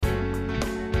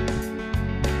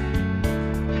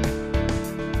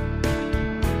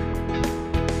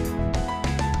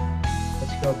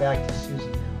back to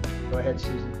Susan now. Go ahead,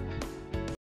 Susan.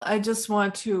 I just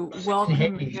want to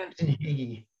welcome Susan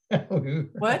Hagee.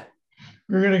 What?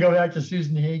 We're going to go back to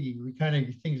Susan Hagee.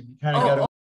 Things got.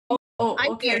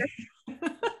 I'm okay. Here.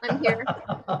 I'm here.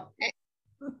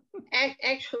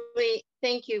 Actually,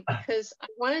 thank you, because I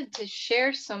wanted to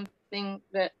share something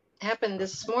that happened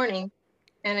this morning,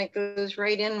 and it goes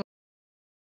right in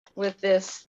with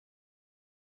this.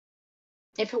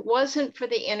 If it wasn't for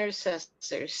the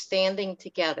intercessors standing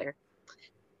together,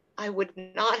 I would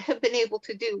not have been able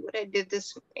to do what I did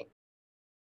this morning.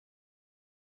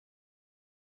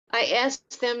 I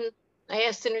asked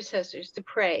intercessors to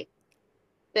pray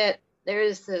that there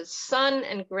is the son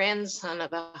and grandson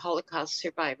of a Holocaust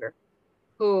survivor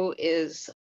who is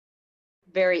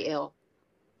very ill,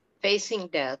 facing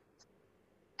death,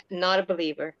 not a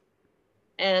believer.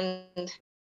 And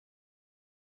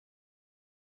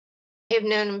I have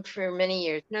known him for many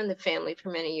years, known the family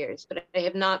for many years, but I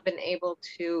have not been able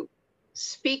to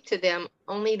speak to them,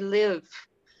 only live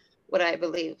what I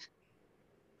believe.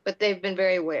 But they've been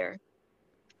very aware.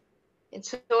 And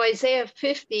so Isaiah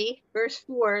 50, verse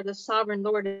 4, the sovereign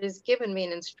Lord has given me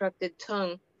an instructed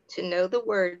tongue to know the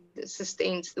word that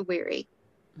sustains the weary.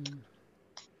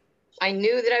 I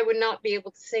knew that I would not be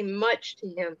able to say much to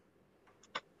him,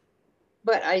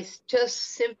 but I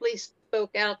just simply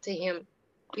spoke out to him.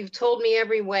 You've told me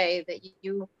every way that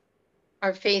you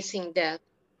are facing death,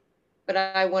 but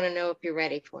I want to know if you're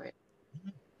ready for it.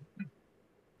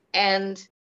 And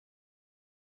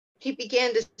he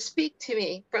began to speak to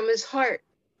me from his heart.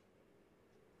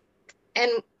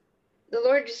 And the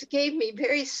Lord just gave me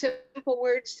very simple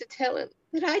words to tell him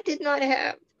that I did not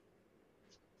have.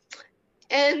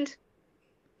 And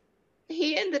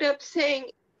he ended up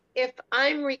saying, if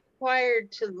I'm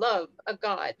required to love a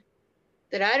God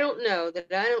that I don't know, that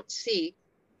I don't see,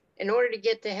 in order to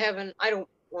get to heaven, I don't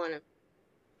want him.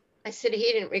 I said,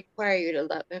 he didn't require you to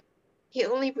love him. He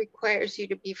only requires you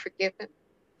to be forgiven.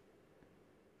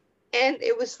 And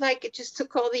it was like it just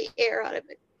took all the air out of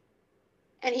it.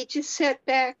 And he just sat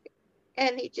back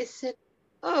and he just said,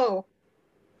 oh.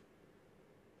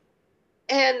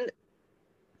 And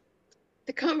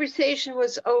the conversation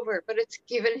was over, but it's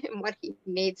given him what he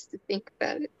needs to think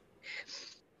about it.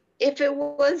 If it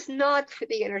was not for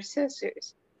the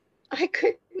intercessors, I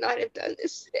could not have done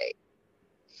this today.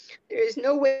 There is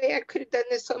no way I could have done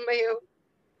this on my own.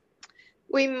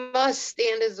 We must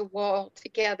stand as a wall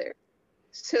together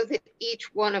so that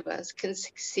each one of us can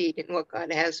succeed in what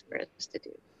God has for us to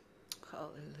do.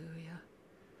 Hallelujah.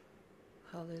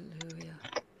 Hallelujah.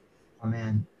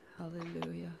 Amen.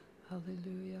 Hallelujah.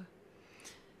 Hallelujah.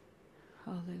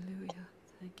 Hallelujah.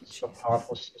 Thank you, Jesus. So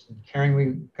powerful, Susan. Karen,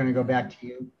 we're going to go back to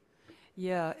you.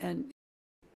 Yeah, and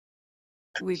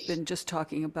we've been just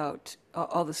talking about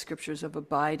all the scriptures of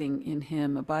abiding in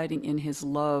him, abiding in his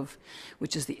love,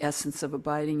 which is the essence of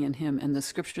abiding in him. And the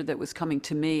scripture that was coming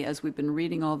to me as we've been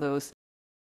reading all those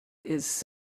is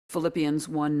Philippians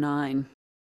 1:9,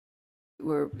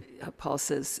 where Paul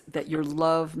says that your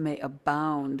love may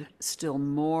abound still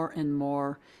more and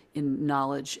more in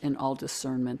knowledge and all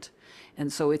discernment.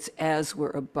 And so it's as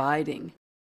we're abiding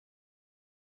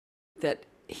that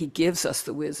he gives us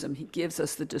the wisdom, he gives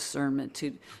us the discernment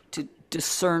to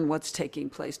discern what's taking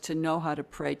place, to know how to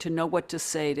pray, to know what to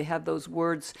say, to have those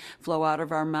words flow out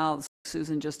of our mouths,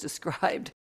 Susan just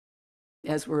described.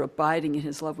 As we're abiding in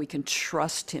his love, we can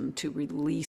trust him to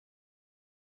release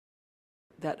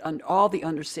that all the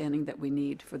understanding that we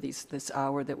need for this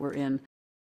hour that we're in.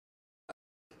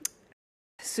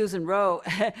 Susan Rowe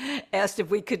asked if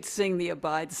we could sing the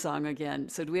Abide song again.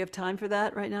 So do we have time for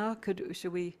that right now?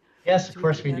 Should we? Yes, of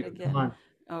course we do. Again? Come on.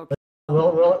 Okay.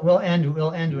 We'll end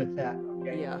with that.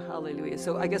 Okay. Yeah, hallelujah.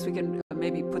 So I guess we can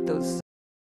maybe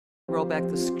roll back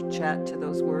the chat to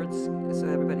those words so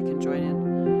everybody can join in.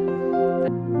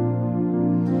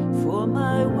 For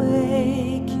my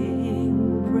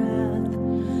waking breath,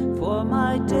 for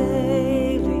my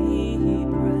daily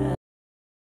breath,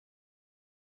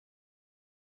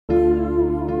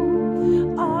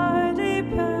 I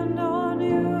depend on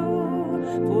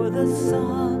you for the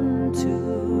sun to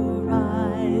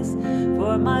rise,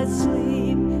 for my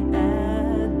sleep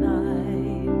at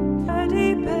night. I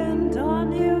depend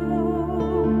on you.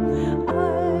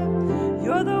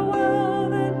 You're the well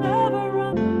that never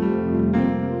runs.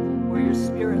 Where your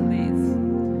spirit leads.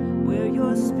 Where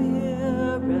your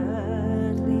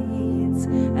spirit leads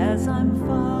as I'm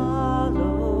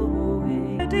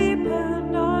following. I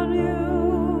depend on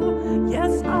you.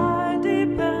 Yes, I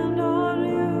depend on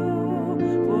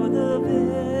you for the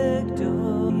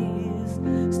victories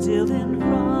still in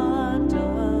front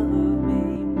of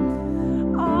me.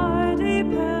 I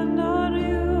depend on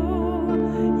you.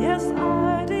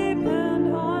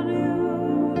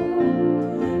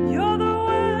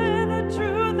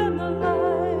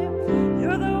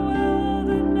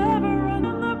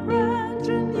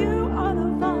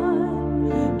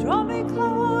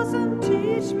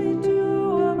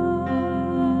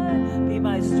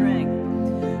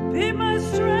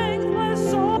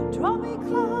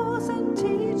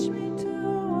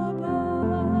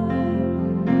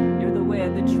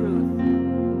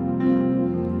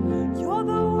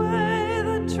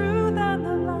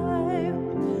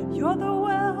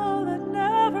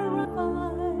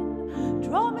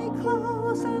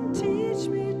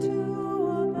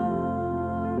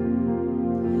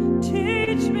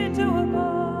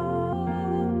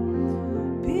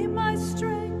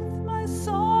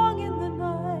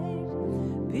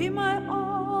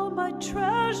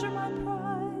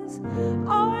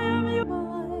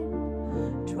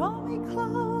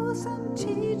 close and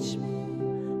teach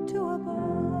me to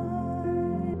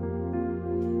abide.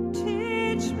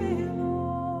 Teach me,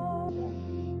 Lord.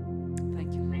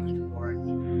 Thank you. Thank you, Lord.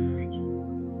 Thank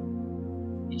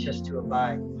you. Teach us to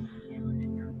abide.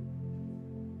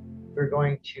 We're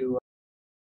going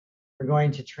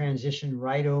to transition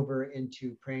right over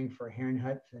into praying for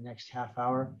Herrnhut for the next half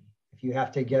hour. If you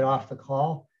have to get off the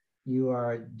call, you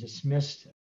are dismissed.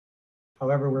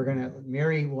 However, we're going to,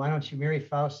 Mary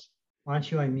Faust, why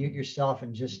don't you unmute yourself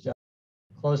and just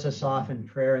close us off in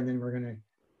prayer, and then we're going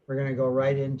to go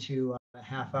right into a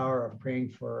half hour of praying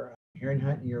for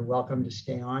Herrnhut. And you're welcome to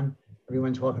stay on.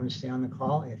 Everyone's welcome to stay on the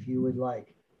call if you would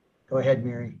like. Go ahead,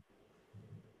 Mary.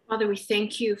 Father, we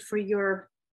thank you for your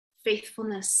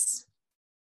faithfulness.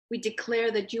 We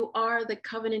declare that you are the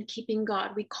covenant-keeping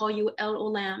God. We call you El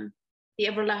Olam, the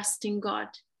everlasting God.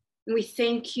 And we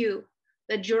thank you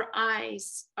that your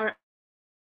eyes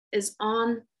is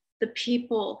on the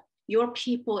people, your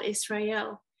people,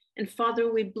 Israel. And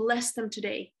Father, we bless them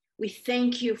today. We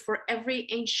thank you for every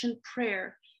ancient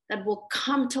prayer that will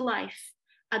come to life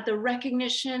at the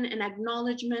recognition and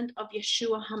acknowledgement of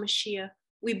Yeshua HaMashiach.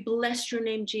 We bless your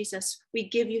name, Jesus. We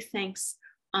give you thanks.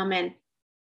 Amen.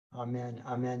 Amen.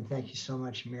 Amen. Thank you so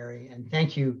much, Mary. And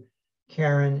thank you,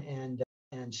 Karen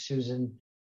and Susan.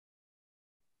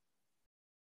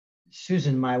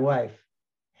 Susan, my wife,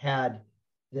 had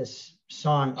this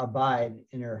song Abide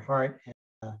in her heart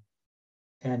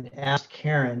and asked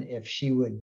Karen if she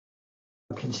would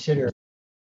consider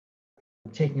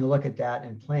taking a look at that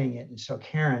and playing it. And so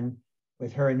Karen,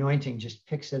 with her anointing, just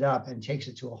picks it up and takes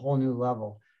it to a whole new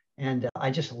level. And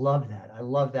I just love that. I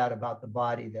love that about the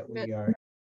body, that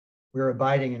we're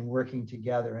abiding and working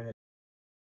together. And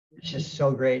it's just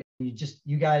so great.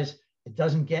 You guys, it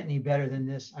doesn't get any better than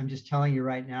this. I'm just telling you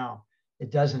right now,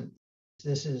 it doesn't.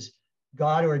 This is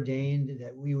God ordained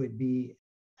that we would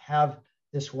have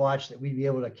this watch, that we'd be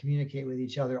able to communicate with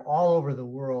each other all over the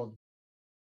world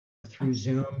through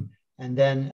Zoom. And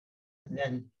then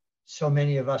so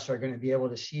many of us are going to be able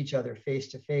to see each other face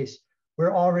to face.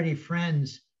 We're already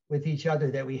friends with each other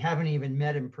that we haven't even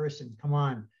met in person. Come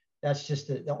on. That's just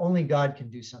the only God can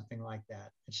do something like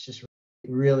that. It's just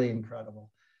really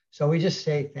incredible. So we just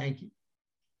say thank you.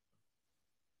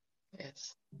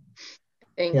 Yes.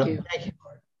 Thank you. Thank you,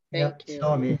 Lord. Thank you.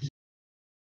 So amazing.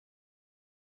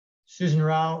 Susan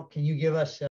Rao, can you give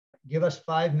us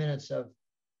 5 minutes of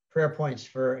prayer points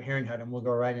for Herrnhut, and we'll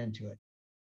go right into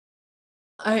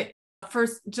it.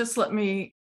 First, just let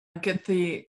me get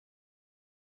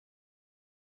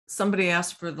somebody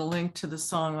asked for the link to the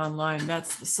song online.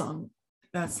 That's the song.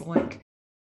 That's the link.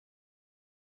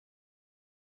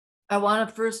 I want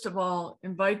to first of all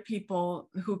invite people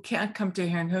who can't come to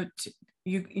Herrnhut.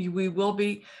 We will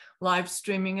be live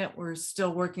streaming it. We're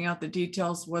still working out the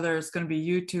details, whether it's going to be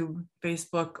YouTube,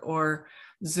 Facebook, or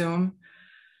Zoom.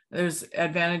 There's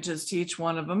advantages to each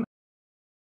one of them.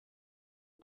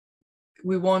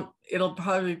 It'll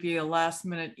probably be a last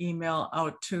minute email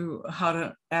out to how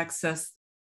to access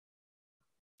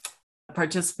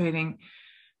participating,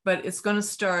 but it's going to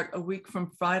start a week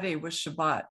from Friday with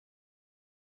Shabbat.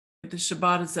 The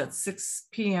Shabbat is at 6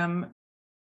 p.m.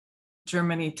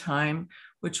 Germany time,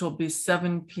 which will be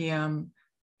 7 p.m.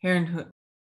 here in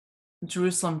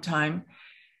Jerusalem time.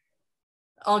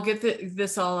 I'll get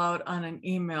this all out on an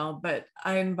email, but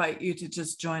I invite you to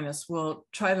just join us. We'll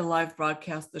try to live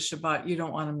broadcast the Shabbat. You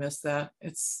don't want to miss that.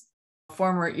 It's a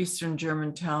former Eastern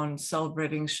German town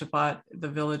celebrating Shabbat, the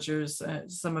villagers.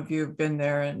 Some of you have been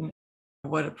there, and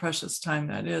what a precious time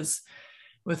that is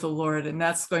with the Lord. And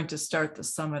that's going to start the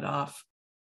summit off.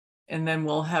 And then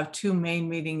we'll have 2 main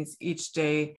meetings each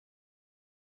day,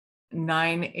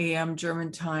 9 a.m.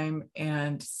 German time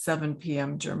and 7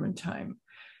 p.m. German time.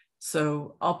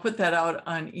 So I'll put that out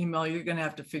on email. You're going to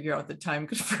have to figure out the time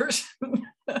conversion.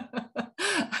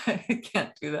 I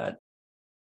can't do that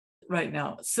right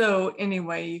now. So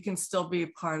anyway, you can still be a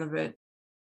part of it.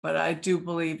 But I do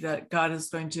believe that God is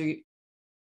going to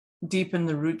deepen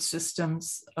the root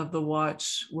systems of the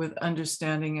watch with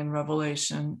understanding and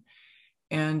revelation,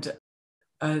 and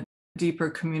a deeper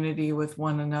community with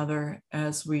one another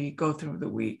as we go through the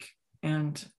week.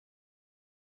 And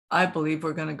I believe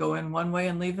we're going to go in one way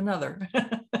and leave another.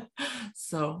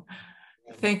 So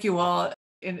thank you all.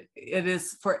 It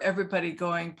is for everybody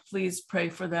going. Please pray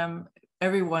for them.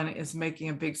 Everyone is making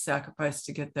a big sacrifice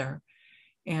to get there.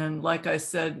 And like I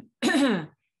said, I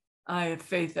have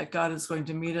faith that God is going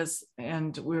to meet us.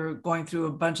 And we're going through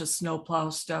a bunch of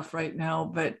snowplow stuff right now,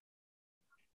 but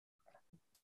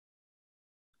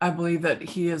I believe that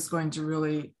he is going to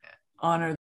really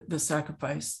honor the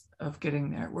sacrifice of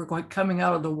getting there. We're coming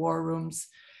out of the war rooms,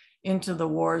 into the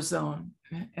war zone,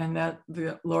 and that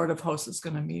the Lord of hosts is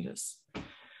going to meet us.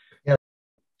 Yeah.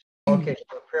 Okay,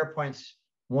 so prayer points.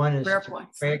 One is Prayer to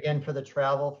points. pray again for the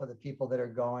travel, for the people that are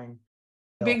going.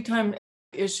 Big time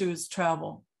issue is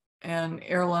travel and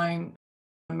airline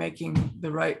making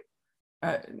the right,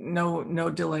 no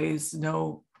delays,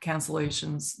 no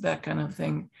cancellations, that kind of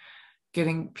thing.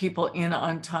 Getting people in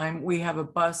on time. We have a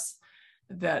bus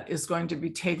that is going to be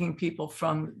taking people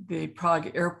from the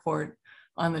Prague airport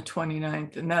on the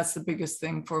 29th. And that's the biggest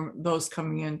thing for those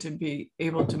coming in, to be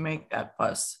able to make that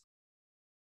bus.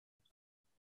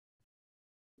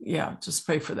 Yeah, just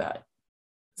pray for that.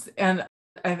 And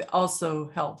also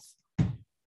health.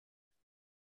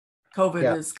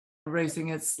 COVID is raising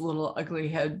its little ugly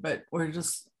head, but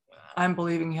I'm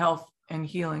believing health and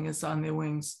healing is on the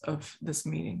wings of this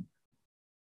meeting.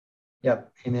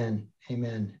 Yep. Amen.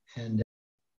 Amen. And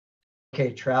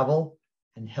okay, travel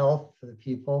and health for the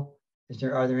people.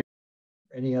 Are there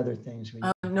any other things we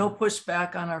need? No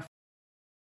pushback on our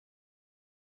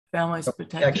families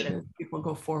protected as people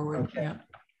go forward. Okay. Yeah.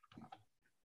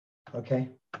 Okay.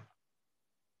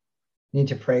 Need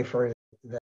to pray for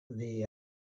the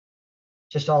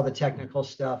just all the technical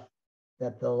stuff,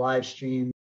 that the live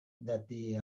stream, that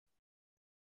the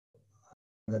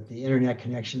internet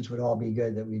connections would all be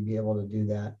good, that we'd be able to do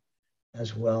that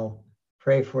as well.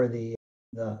 Pray for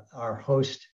our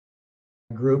host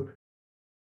group,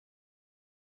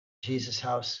 Jesus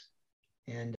House,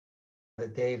 and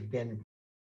that they've been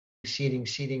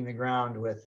seeding the ground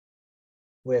with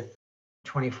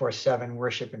 24/7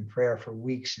 worship and prayer for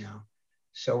weeks now.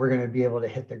 So we're going to be able to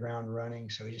hit the ground running.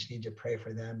 So we just need to pray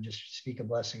for them, just speak a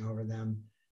blessing over them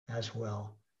as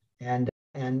well. And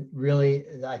really,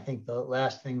 I think the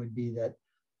last thing would be that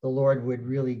the Lord would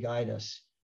really guide us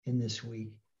in this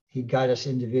week. He'd guide us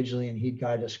individually and he'd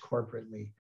guide us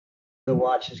corporately. The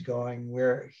watch is going,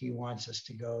 where he wants us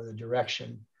to go, the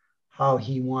direction, how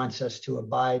he wants us to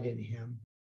abide in him.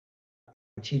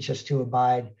 Teach us to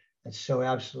abide. That's so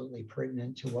absolutely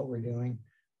pertinent to what we're doing,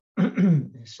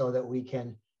 so that we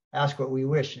can ask what we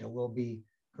wish and it will be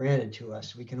granted to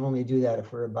us. We can only do that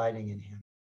if we're abiding in him.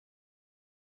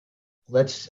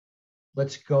 Let's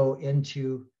go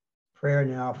into prayer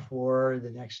now for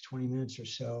the next 20 minutes or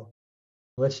so.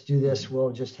 Let's do this.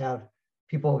 We'll just have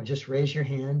people just raise your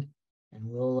hand and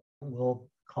we'll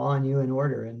call on you in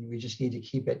order, and we just need to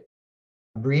keep it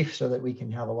brief so that we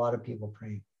can have a lot of people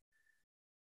praying.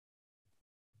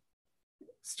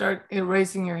 Start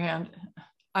raising your hand.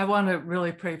 I want to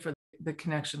really pray for the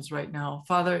connections right now.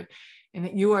 Father,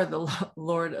 and you are the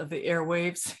Lord of the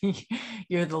airwaves.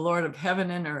 You're the Lord of heaven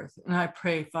and earth. And I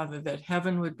pray, Father, that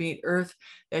heaven would meet earth,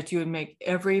 that you would make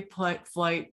every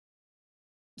flight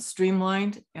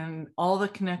streamlined and all the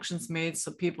connections made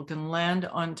so people can land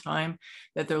on time,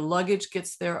 that their luggage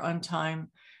gets there on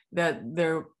time, that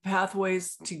their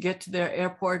pathways to get to their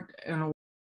airport and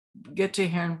get to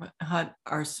Heron Hut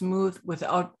are smooth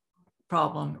without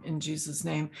problem in Jesus'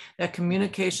 name, that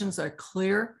communications are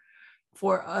clear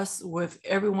for us with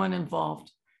everyone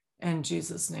involved in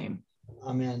Jesus' name.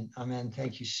 Amen. Amen.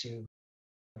 Thank you, Sue.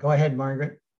 Go ahead,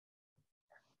 Margaret.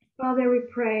 Father, we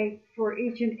pray for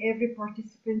each and every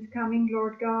participant coming,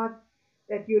 Lord God,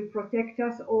 that you will protect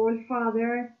us all,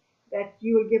 Father, that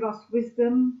you will give us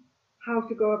wisdom, how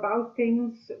to go about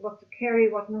things, what to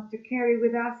carry, what not to carry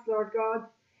with us, Lord God,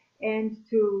 and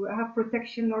to have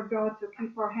protection, Lord God, to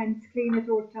keep our hands clean at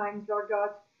all times, Lord God,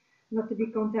 not to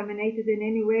be contaminated in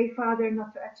any way, Father,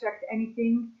 not to attract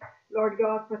anything. Lord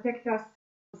God, protect us.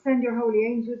 Send your holy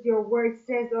angels. Your word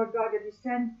says, Lord God, that you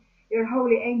send your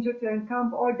holy angel to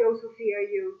encamp all those who fear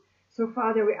you. So,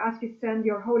 Father, we ask you to send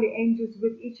your holy angels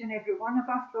with each and every one of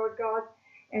us, Lord God,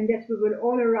 and that we will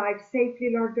all arrive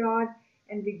safely, Lord God,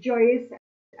 and rejoice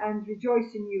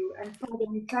in you. And Father,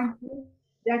 we thank you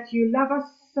that you love us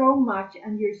so much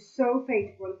and you're so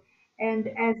faithful. And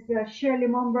as Shirley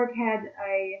Momberg had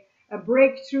a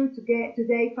breakthrough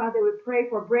today, Father, we pray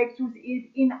for breakthroughs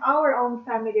in our own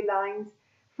family lines.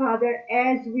 Father,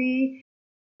 as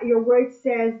your word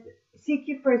says, seek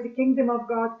ye first the kingdom of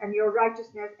God and your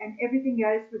righteousness, and everything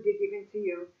else will be given to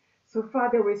you. So,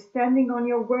 Father, we're standing on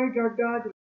your word, Lord God.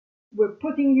 We're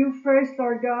putting you first,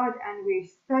 Lord God, and we're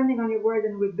standing on your word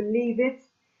and we believe it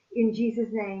in Jesus'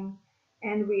 name.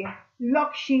 And we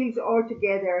lock shields all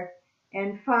together.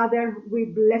 And Father, we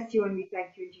bless you and we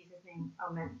thank you in Jesus' name.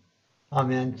 Amen.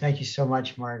 Amen. Thank you so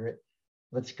much, Margaret.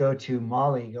 Let's go to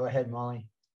Molly. Go ahead, Molly.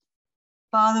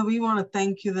 Father, we want to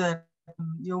thank you that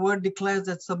your word declares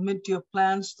that submit your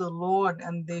plans to the Lord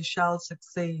and they shall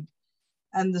succeed.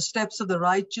 And the steps of the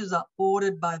righteous are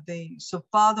ordered by thee. So,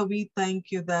 Father, we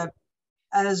thank you that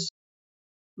as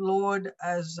Lord,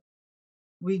 as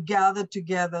we gather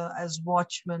together as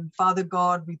watchmen. Father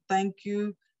God, we thank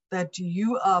you that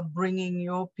you are bringing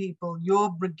your people,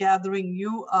 you're gathering,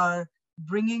 you are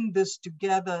bringing this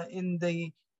together in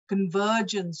the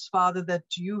convergence, Father, that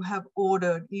you have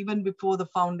ordered even before the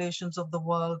foundations of the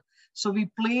world. So we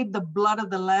plead the blood of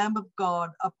the Lamb of God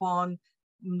upon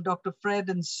Dr. Fred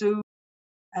and Sue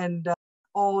and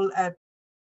all at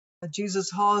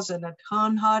Jesus House and at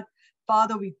Herrnhut.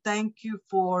 Father, we thank you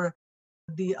for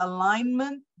the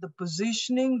alignment, the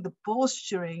positioning, the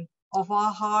posturing of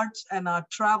our hearts and our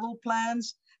travel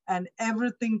plans and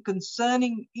everything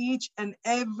concerning each and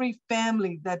every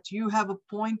family that you have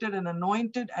appointed and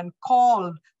anointed and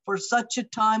called for such a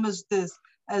time as this,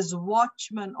 as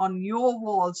watchmen on your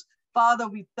walls. Father,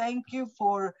 we thank you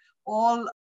for all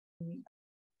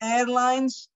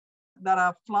airlines that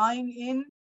are flying in,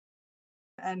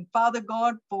 and Father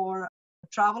God, for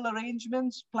travel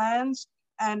arrangements, plans,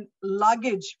 and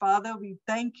luggage. Father, we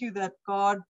thank you that,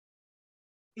 God,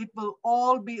 it will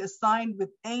all be assigned with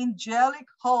angelic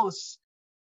hosts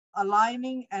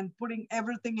aligning and putting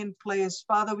everything in place.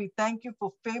 Father, we thank you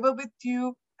for favor with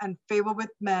you and favor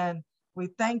with man. We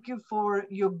thank you for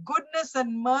your goodness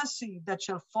and mercy that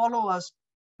shall follow us,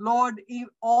 Lord,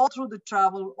 all through the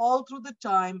travel, all through the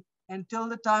time, until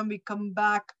the time we come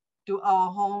back to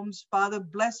our homes. Father,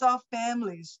 bless our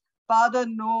families. Father,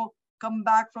 come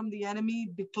back from the enemy,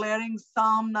 declaring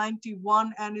Psalm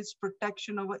 91 and its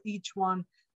protection over each one.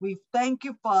 We thank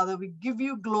you, Father. We give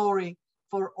you glory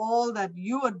for all that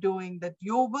you are doing, that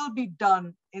your will be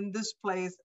done in this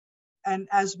place. And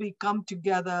as we come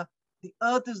together, the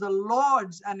earth is the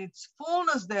Lord's and its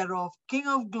fullness thereof. King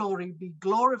of glory, be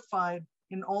glorified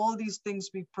in all these things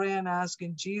we pray and ask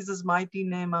in Jesus' mighty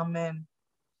name. Amen.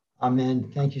 Amen.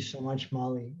 Thank you so much,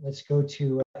 Molly. Let's go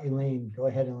to Elaine. Go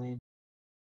ahead, Elaine.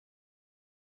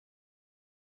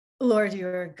 Lord, you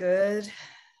are good,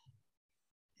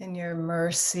 and your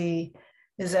mercy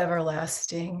is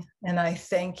everlasting. And I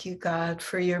thank you, God,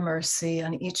 for your mercy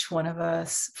on each one of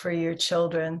us, for your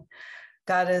children.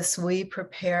 God, as we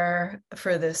prepare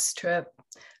for this trip,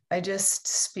 I just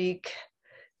speak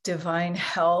divine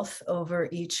health over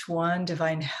each one,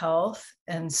 divine health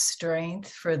and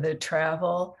strength for the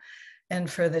travel and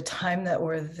for the time that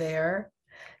we're there,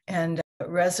 and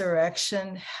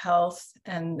resurrection, health,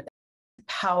 and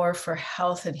power for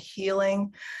health and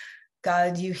healing.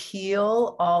 God, you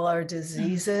heal all our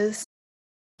diseases.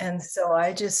 And so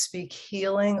I just speak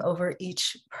healing over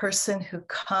each person who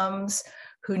comes,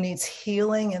 who needs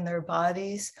healing in their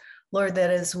bodies. Lord, that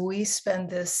as we spend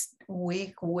this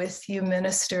week with you,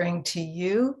 ministering to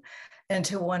you and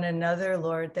to one another,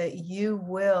 Lord, that you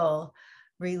will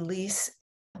release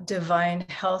divine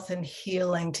health and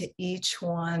healing to each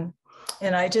one.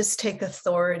 And I just take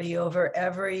authority over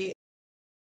every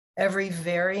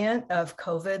variant of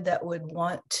COVID that would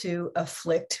want to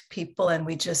afflict people. And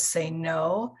we just say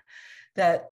no,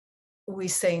 that we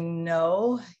say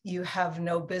no, you have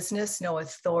no business, no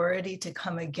authority to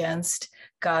come against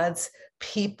God's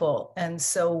people. And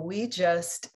so we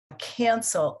just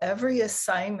cancel every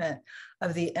assignment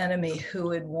of the enemy who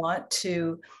would want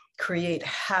to create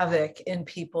havoc in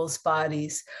people's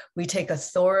bodies. We take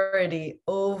authority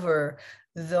over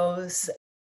those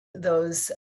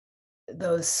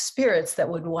spirits that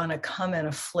would want to come and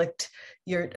afflict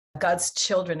God's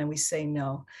children, and we say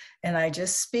no. And I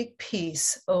just speak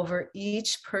peace over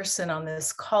each person on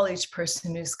this call, each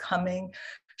person who's coming.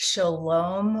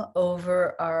 Shalom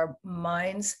over our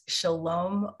minds,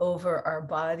 shalom over our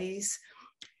bodies,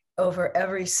 over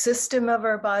every system of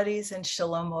our bodies, and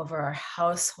shalom over our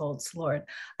households, Lord.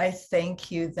 I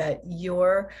thank you that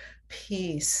your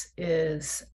peace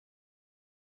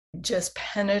just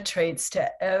penetrates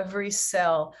to every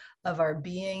cell of our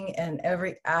being and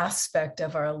every aspect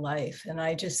of our life. And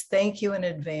I just thank you in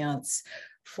advance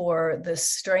for the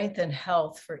strength and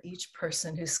health for each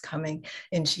person who's coming,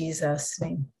 in Jesus'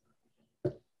 name.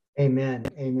 Amen.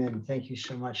 Amen. Thank you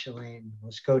so much, Elaine.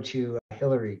 Let's go to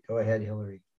Hillary. Go ahead,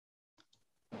 Hillary.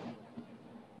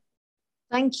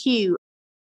 Thank you.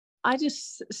 I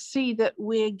just see that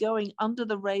we're going under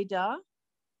the radar.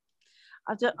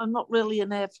 I'm not really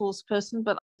an Air Force person,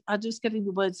 but I'm just getting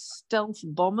the word stealth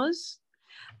bombers.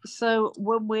 So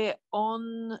when we're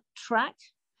on track,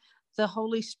 the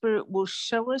Holy Spirit will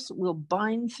show us, we'll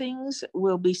bind things,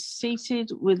 we'll be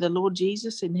seated with the Lord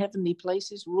Jesus in heavenly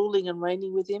places, ruling and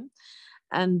reigning with him,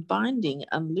 and binding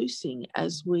and loosing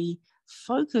as we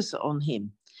focus on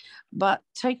him. But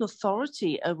take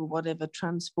authority over whatever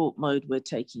transport mode we're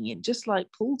taking in, just like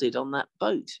Paul did on that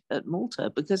boat at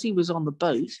Malta. Because he was on the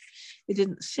boat, it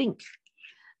didn't sink.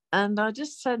 And I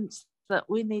just sense that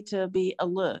we need to be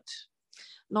alert.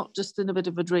 not just in a bit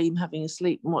of a dream, having a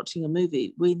sleep and watching a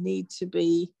movie. We need to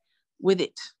be with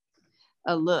it,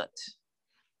 alert,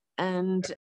 and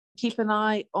keep an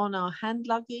eye on our hand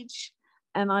luggage.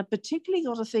 And I particularly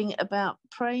got a thing about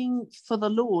praying for the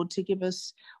Lord to give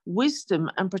us wisdom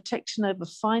and protection over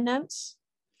finance,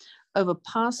 over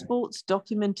passports,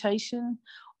 documentation,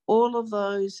 all of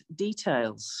those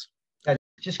details.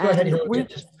 Just go ahead, Hillary.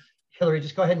 Hillary,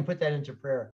 just go ahead and put that into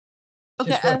prayer.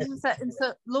 Okay, and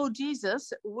so, Lord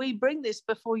Jesus, we bring this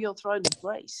before your throne of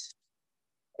grace.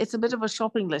 It's a bit of a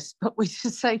shopping list, but we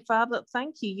just say, Father,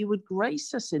 thank you. You would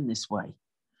grace us in this way.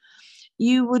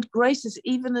 You would grace us,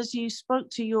 even as you spoke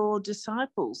to your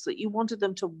disciples, that you wanted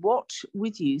them to watch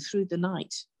with you through the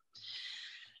night.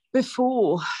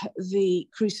 Before the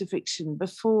crucifixion,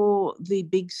 before the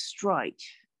big strike.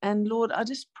 And Lord, I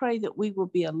just pray that we will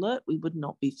be alert, we would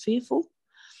not be fearful,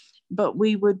 but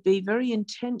we would be very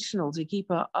intentional to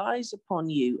keep our eyes upon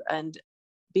you and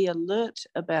be alert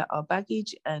about our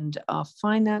baggage and our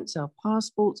finance, our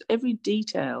passports, every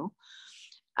detail,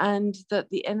 and that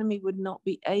the enemy would not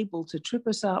be able to trip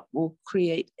us up or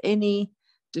create any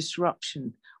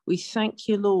disruption. We thank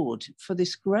you, Lord, for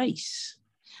this grace.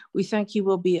 We thank you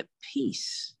we'll be at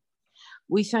peace.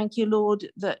 We thank you, Lord,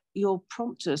 that you'll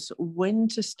prompt us when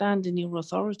to stand in your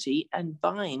authority and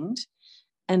bind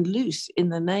and loose in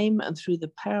the name and through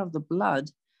the power of the blood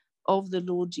of the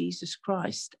Lord Jesus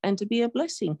Christ, and to be a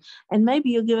blessing. And maybe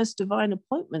you'll give us divine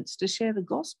appointments to share the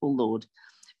gospel, Lord,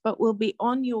 but we'll be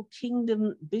on your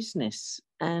kingdom business.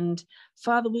 And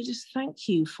Father, we just thank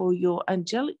you for your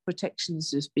angelic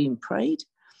protections that's been prayed.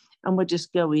 And we're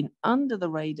just going under the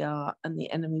radar, and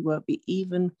the enemy won't be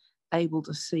even able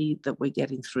to see that we're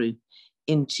getting through.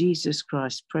 In Jesus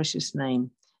Christ's precious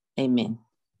name, amen.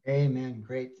 Amen.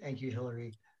 Great. Thank you,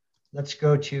 Hillary. Let's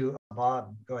go to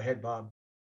Bob. Go ahead, Bob.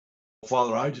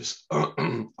 Father, I just,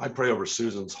 I pray over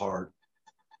Susan's heart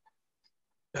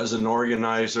as an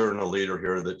organizer and a leader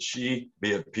here, that she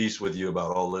be at peace with you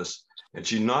about all this, and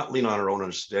she not lean on her own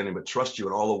understanding, but trust you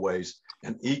in all the ways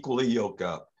and equally yoke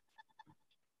up.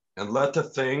 And let the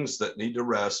things that need to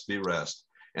rest be rest,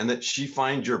 and that she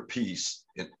find your peace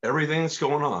in everything that's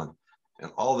going on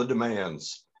and all the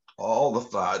demands, all the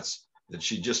thoughts, that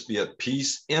she just be at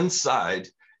peace inside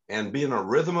and be in a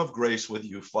rhythm of grace with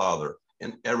you, Father,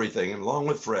 in everything. And along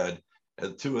with Fred,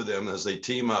 and two of them as they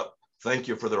team up, thank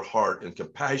you for their heart and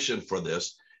compassion for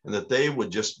this, and that they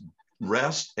would just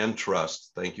rest and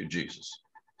trust. Thank you, Jesus.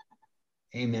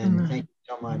 Amen. Amen. Thank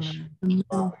you so much. Amen.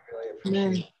 Bob, we really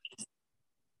appreciate it.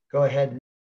 Go ahead.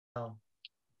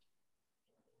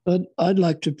 I'd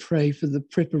like to pray for the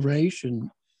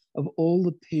preparation of all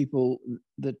the people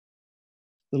that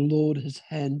the Lord has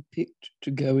handpicked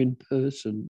to go in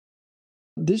person.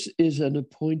 This is an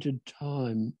appointed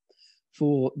time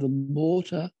for the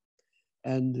mortar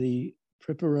and the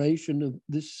preparation of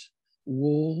this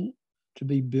wall to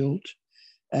be built,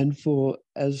 and for,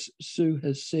 as Sue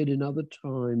has said in other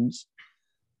times,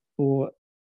 for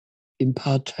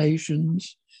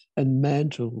impartations and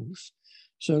mantles.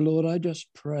 So, Lord, I just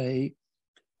pray,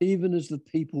 even as the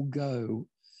people go,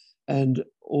 and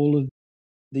all of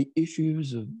the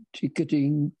issues of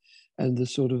ticketing and the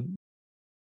sort of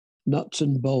nuts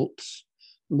and bolts,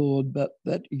 Lord, but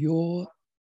that your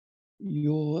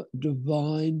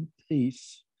divine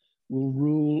peace will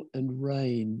rule and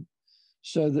reign,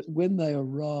 so that when they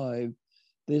arrive,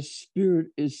 their spirit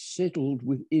is settled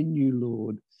within you,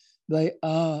 Lord. They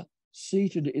are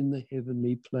seated in the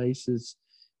heavenly places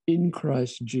in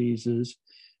Christ Jesus,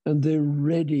 and they're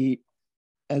ready,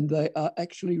 and they are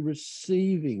actually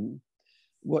receiving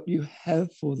what you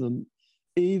have for them,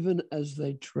 even as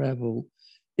they travel,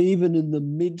 even in the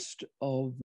midst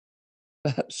of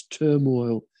perhaps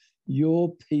turmoil.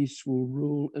 Your peace will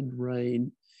rule and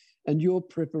reign, and your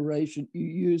preparation, you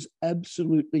use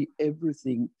absolutely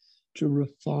everything to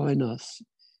refine us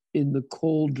in the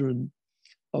cauldron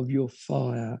of your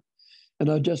fire.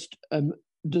 And I just am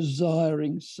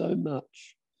desiring so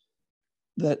much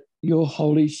that your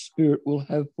Holy Spirit will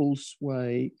have full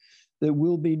sway. There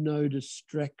will be no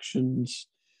distractions,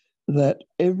 that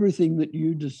everything that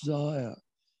you desire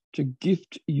to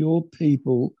gift your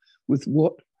people with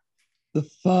what the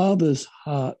Father's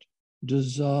heart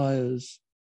desires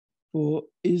for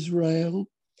Israel,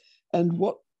 and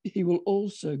what he will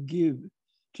also give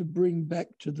to bring back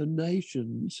to the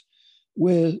nations,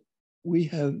 where we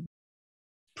have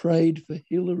prayed for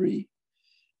Hillary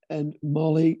and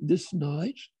Molly this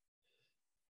night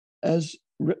as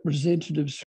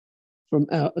representatives from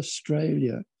our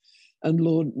Australia. And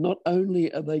Lord, not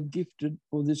only are they gifted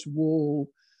for this wall,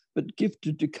 but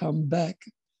gifted to come back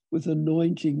with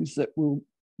anointings that will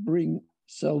bring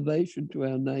salvation to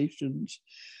our nations,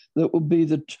 that will be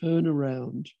the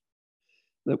turnaround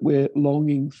that we're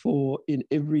longing for in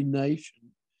every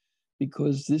nation,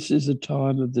 because this is a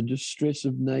time of the distress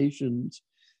of nations,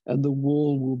 and the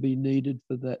wall will be needed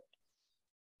for that,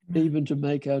 even to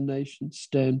make our nation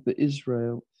stand for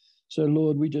Israel. So,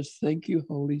 Lord, we just thank you,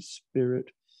 Holy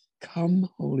Spirit. Come,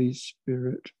 Holy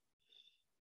Spirit.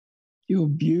 Your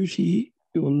beauty,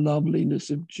 your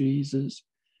loveliness of Jesus,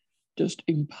 just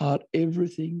impart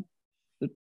everything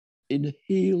that in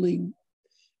healing,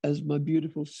 as my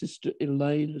beautiful sister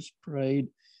Elaine has prayed,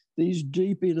 these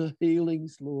deep inner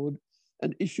healings, Lord,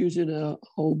 and issues in our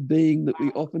whole being that we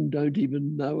often don't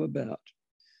even know about,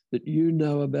 that you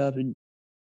know about, and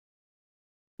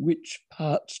which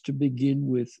parts to begin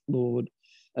with, Lord.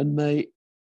 And may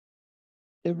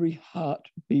every heart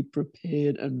be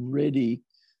prepared and ready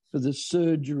for the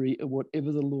surgery of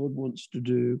whatever the Lord wants to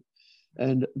do.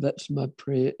 And that's my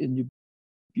prayer in your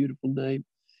beautiful name,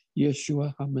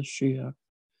 Yeshua HaMashiach.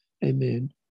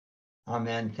 Amen.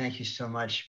 Amen. Thank you so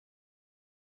much.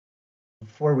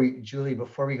 Julie,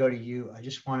 before we go to you, I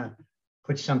just want to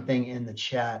put something in the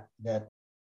chat that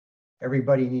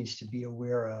everybody needs to be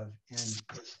aware of. And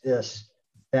it's this,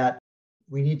 that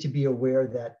we need to be aware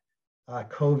that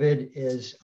COVID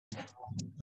is,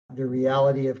 the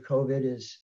reality of COVID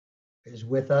is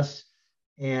with us.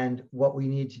 And what we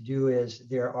need to do is,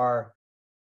 there are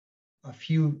a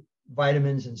few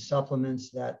vitamins and supplements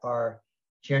that are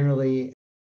generally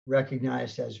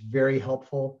recognized as very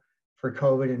helpful for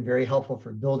COVID and very helpful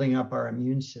for building up our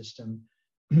immune system.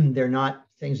 They're not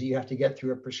things that you have to get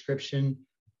through a prescription.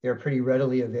 They're pretty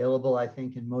readily available, I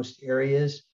think, in most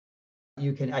areas.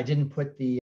 I did not put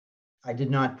the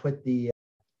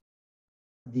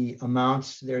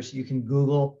amounts. You can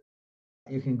Google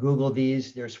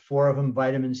these. There's 4 of them: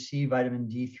 vitamin C, vitamin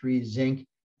D3, zinc,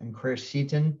 and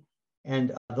quercetin.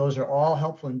 And those are all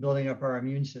helpful in building up our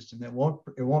immune system. It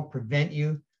won't prevent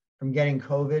you from getting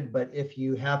COVID, but if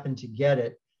you happen to get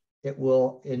it, it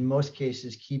will, in most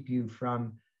cases, keep it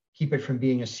from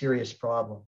being a serious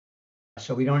problem.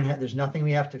 So there's nothing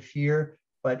we have to fear,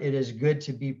 but it is good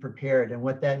to be prepared. And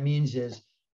what that means is,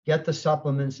 get the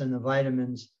supplements and the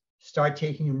vitamins, start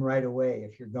taking them right away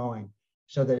if you're going,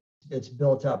 so that it's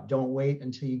built up. Don't wait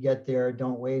until you get there.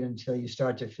 Don't wait until you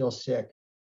start to feel sick.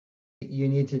 You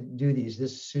need to do these.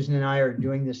 Susan and I are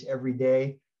doing this every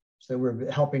day. So we're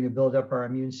helping to build up our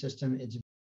immune system. It's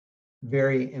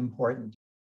very important.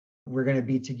 We're going to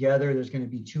be together. There's going to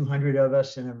be 200 of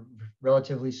us in a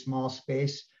relatively small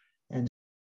space. And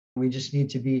we just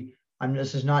need to be,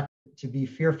 this is not to be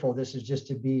fearful. This is just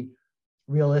to be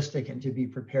realistic and to be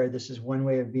prepared. This is one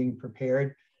way of being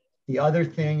prepared. The other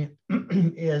thing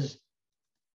is,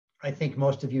 I think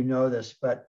most of you know this,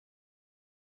 but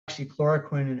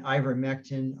hydroxychloroquine and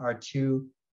ivermectin are 2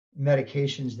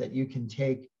 medications that you can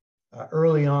take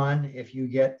early on if you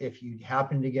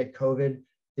happen to get COVID.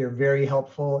 They're very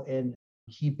helpful in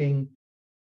keeping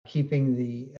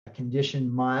the condition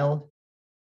mild.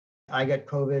 I got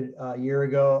COVID a year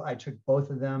ago. I took both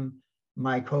of them.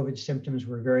 My COVID symptoms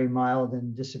were very mild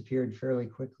and disappeared fairly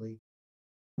quickly.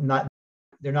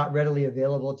 They're not readily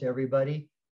available to everybody,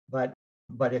 but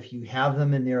if you have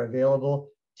them and they're available,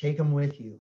 take them with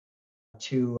you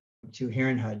to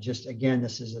Herrnhut. Just again,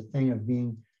 this is a thing of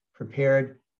being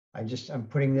prepared. I'm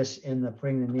putting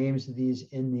the names of these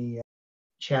in the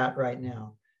chat right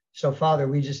now. So Father,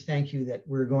 we just thank you that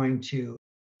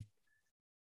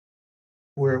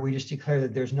we just declare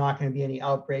that there's not going to be any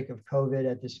outbreak of COVID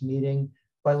at this meeting.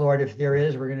 But Lord, if there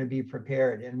is, we're going to be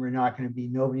prepared, and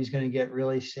nobody's going to get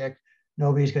really sick.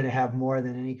 Nobody's going to have more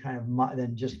than any kind of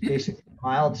than just basically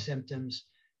mild symptoms.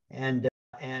 And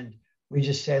we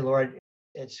just say, Lord,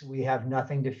 we have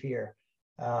nothing to fear.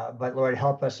 But Lord,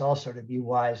 help us also to be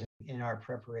wise in our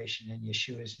preparation, in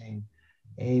Yeshua's name.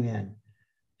 Amen.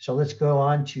 So let's go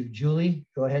on to Julie.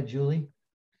 Go ahead, Julie.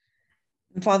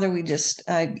 Father, we just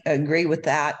agree with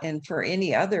that. And for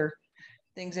any other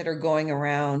things that are going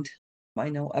around, I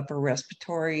know upper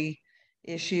respiratory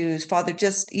issues, Father,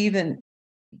 just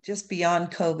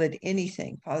beyond COVID,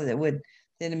 anything, Father, the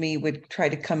enemy would try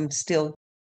to come still,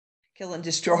 kill and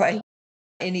destroy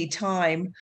any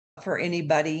time for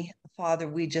anybody. Father,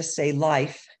 we just say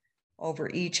life over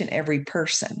each and every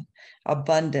person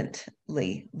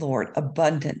abundantly, Lord,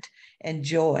 abundant, and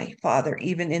joy, Father,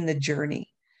 even in the journey.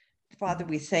 Father,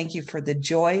 we thank you for the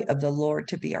joy of the Lord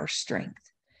to be our strength.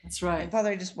 That's right. And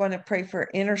Father, I just want to pray for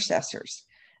intercessors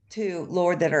too,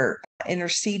 Lord, that are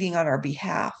interceding on our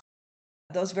behalf.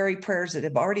 Those very prayers that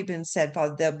have already been said,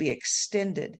 Father, they'll be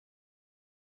extended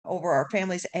over our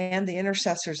families and the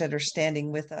intercessors that are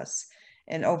standing with us.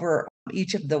 and over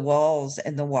each of the walls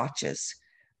and the watches.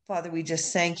 Father, we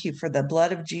just thank you for the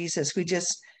blood of Jesus. We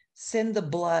just send the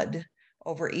blood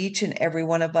over each and every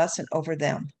one of us and over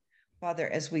them. Father,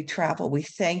 as we travel, we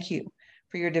thank you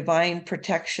for your divine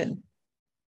protection,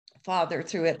 Father,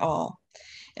 through it all.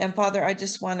 And Father, I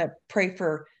just want to pray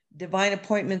for divine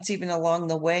appointments even along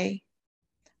the way.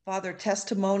 Father,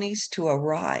 testimonies to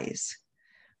arise.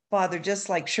 Father, just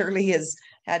like Shirley has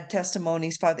had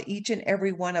testimonies, Father, each and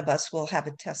every one of us will have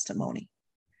a testimony,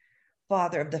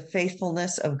 Father, of the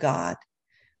faithfulness of God.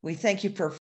 We thank you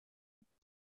for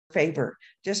favor.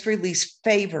 Just release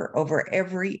favor over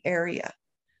every area,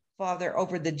 Father,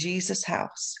 over the Jesus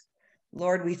House.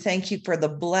 Lord, we thank you for the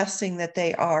blessing that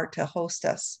they are to host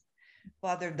us.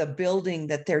 Father, the building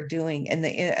that they're doing and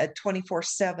the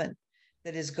 24/7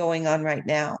 that is going on right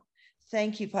now.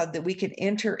 Thank you, Father, that we can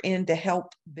enter in to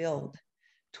help build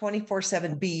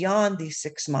 24/7 beyond these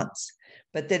 6 months,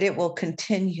 but that it will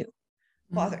continue,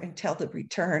 Father, until the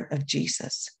return of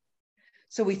Jesus.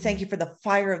 So we thank you for the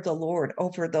fire of the Lord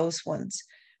over those ones,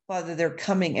 Father, they're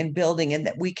coming and building and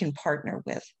that we can partner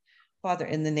with, Father,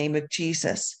 in the name of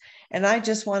Jesus. And I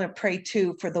just want to pray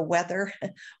too for the weather,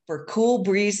 for cool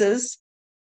breezes,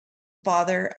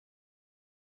 Father,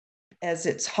 as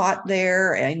it's hot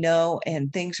there, I know,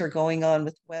 and things are going on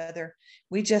with weather.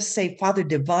 We just say, Father,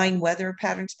 divine weather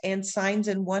patterns and signs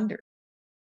and wonders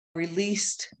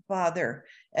released, Father,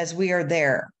 as we are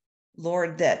there,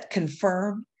 Lord, that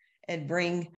confirm and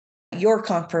bring your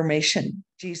confirmation,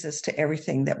 Jesus, to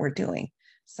everything that we're doing,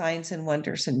 signs and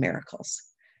wonders and miracles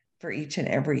for each and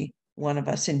every one of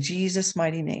us. In Jesus'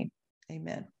 mighty name,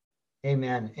 amen.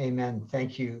 Amen. Amen.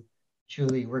 Thank you,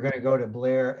 Julie. We're going to go to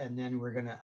Blair, and then we're going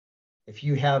to, if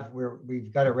you have,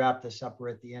 we've got to wrap this up. We're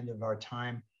at the end of our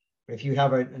time. But if you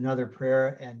have another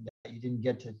prayer and you didn't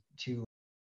get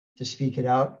to speak it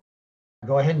out,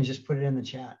 go ahead and just put it in the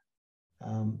chat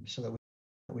so that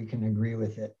we can agree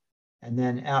with it. And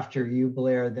then after you,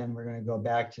 Blair, then we're going to go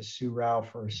back to Sue Rao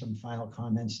for some final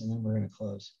comments, and then we're going to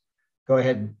close. Go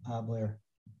ahead, Blair.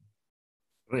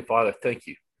 Heavenly Father, thank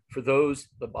you for those,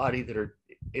 the body that are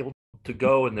able to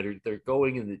go and that they're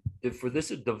going, and for this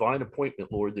divine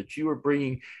appointment, Lord, that you are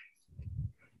bringing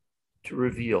to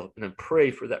reveal. And I pray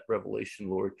for that revelation,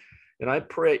 Lord. And I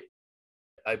pray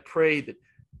that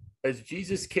as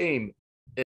Jesus came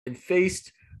and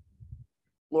faced,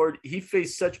 Lord, he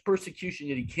faced such persecution,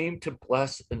 yet he came to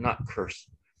bless and not curse.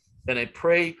 And I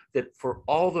pray that for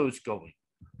all those going,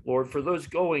 Lord, for those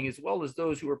going as well as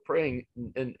those who are praying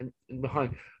and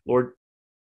behind, Lord,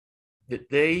 that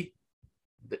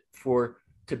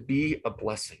to be a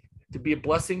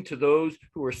blessing to those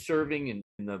who are serving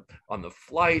on the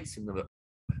flights and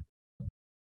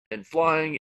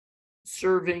flying,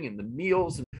 serving and the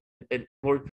meals, and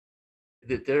Lord,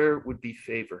 that there would be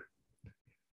favor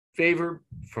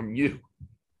from you,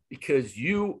 because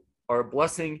you are a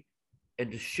blessing,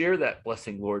 and to share that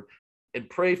blessing, Lord, and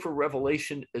pray for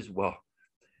revelation as well,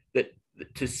 that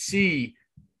to see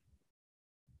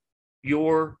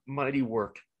your mighty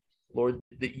work, Lord,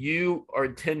 that you are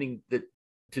intending that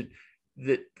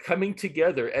coming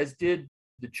together, as did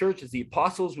the church, as the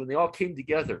apostles, when they all came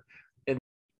together and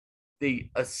they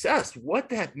assessed what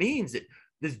that means, that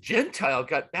this Gentile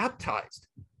got baptized.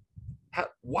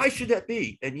 Why should that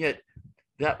be? And yet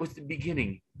that was the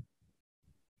beginning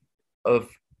of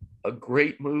a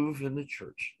great move in the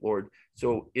church, Lord.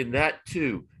 So in that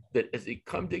too, that as they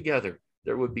come together,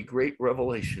 there would be great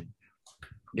revelation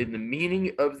in the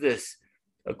meaning of this,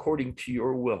 according to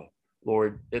your will,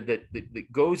 Lord, and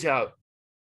that goes out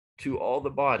to all the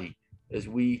body as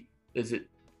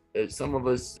some of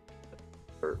us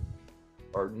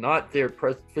are not there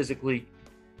physically,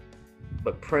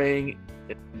 but praying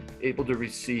and able to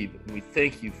receive. And we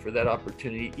thank you for that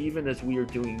opportunity, even as we are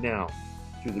doing now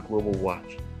through the Global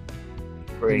Watch.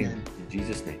 Praying in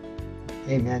Jesus' name.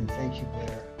 Amen. Thank you,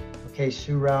 Blair. Okay,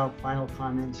 Sue Rao, final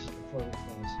comments before we close.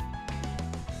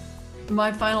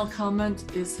 My final comment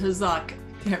is Hazak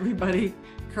to everybody.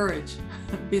 Courage.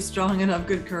 Be strong and have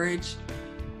good courage.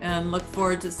 And look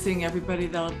forward to seeing everybody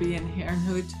that'll be in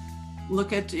Herrnhut.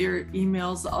 Look at your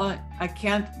emails. I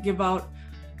can't give out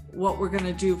what we're going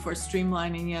to do for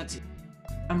streamlining yet.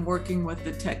 I'm working with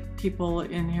the tech people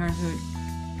in Herrnhut.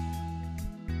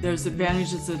 There's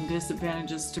advantages and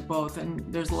disadvantages to both, and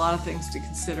there's a lot of things to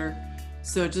consider.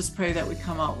 So just pray that we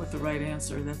come out with the right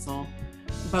answer, that's all.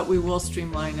 But we will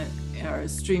streamline it, or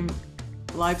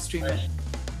live stream it.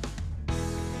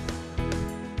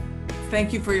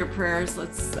 Thank you for your prayers.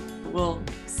 We'll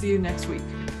see you next week.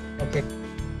 Okay,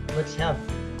 let's have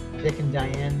Dick and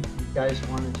Diane. You guys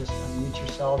want to just unmute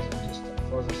yourselves and just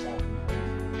close us out?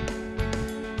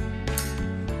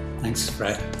 Thanks,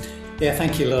 Fred. Yeah,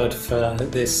 thank you, Lord, for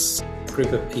this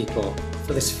group of people,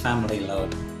 for this family,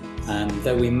 Lord. And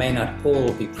though we may not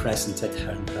all be present at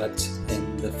Heron Hut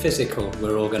in the physical,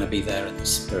 we're all going to be there in the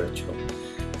spiritual.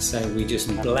 So we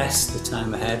just bless the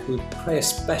time ahead. We pray a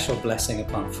special blessing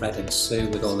upon Fred and Sue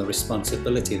with all the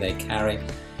responsibility they carry.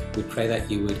 We pray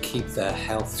that you would keep their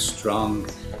health strong,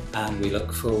 and we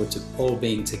look forward to all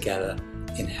being together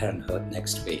in Heron Hut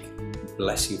next week.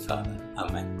 Bless you, Father.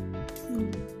 Amen.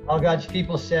 All God's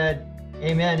people said,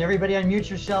 amen. Everybody unmute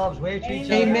yourselves, wave to each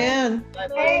other. Amen.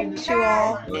 Amen. To you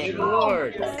all. Praise the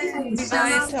Lord.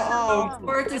 To all. Look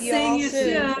forward to seeing you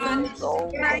soon.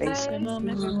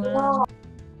 soon.